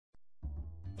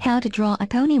How to draw a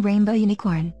pony rainbow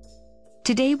unicorn.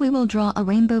 Today we will draw a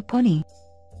rainbow pony.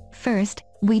 First,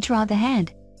 we draw the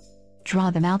head. Draw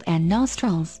the mouth and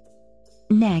nostrils.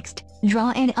 Next,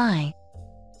 draw an eye.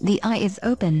 The eye is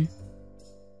open.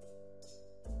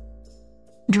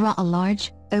 Draw a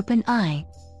large, open eye.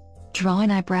 Draw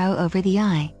an eyebrow over the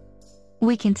eye.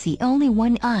 We can see only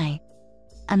one eye.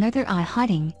 Another eye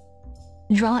hiding.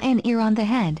 Draw an ear on the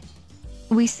head.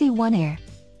 We see one ear.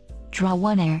 Draw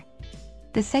one ear.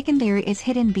 The second ear is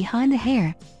hidden behind the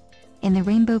hair. In the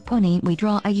rainbow pony we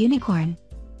draw a unicorn.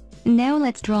 Now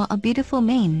let's draw a beautiful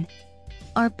mane.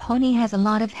 Our pony has a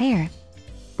lot of hair.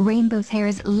 Rainbow's hair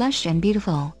is lush and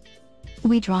beautiful.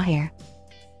 We draw hair.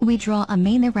 We draw a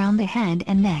mane around the head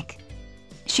and neck.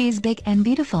 She is big and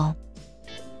beautiful.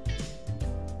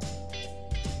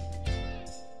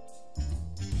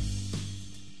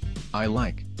 I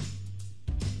like.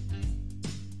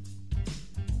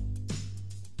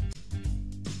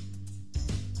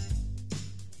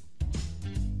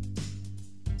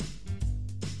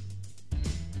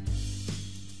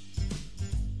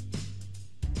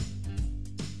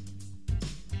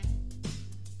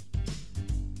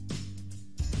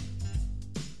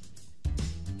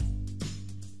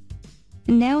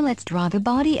 Now let's draw the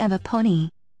body of a pony.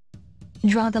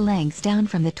 Draw the legs down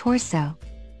from the torso.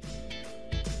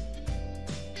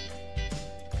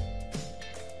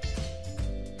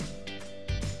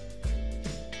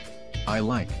 I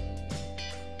like.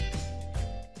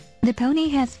 The pony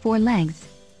has 4 legs.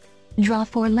 Draw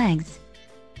 4 legs.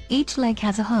 Each leg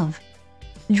has a hoof.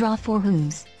 Draw 4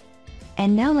 hooves.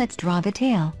 And now let's draw the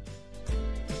tail.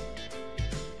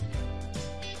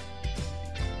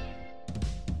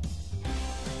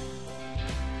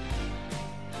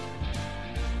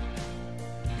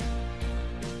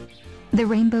 The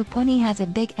rainbow pony has a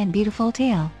big and beautiful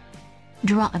tail.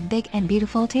 Draw a big and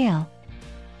beautiful tail.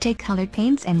 Take colored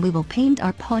paints and we will paint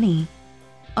our pony.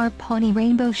 Our pony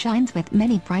rainbow shines with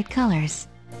many bright colors.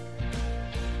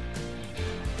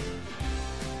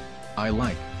 I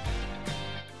like.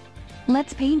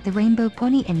 Let's paint the rainbow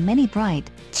pony in many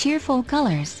bright, cheerful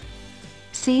colors.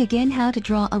 See again how to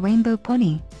draw a rainbow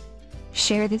pony.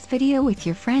 Share this video with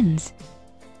your friends.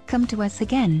 Come to us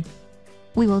again.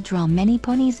 We will draw many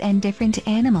ponies and different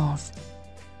animals.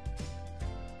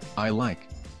 I like.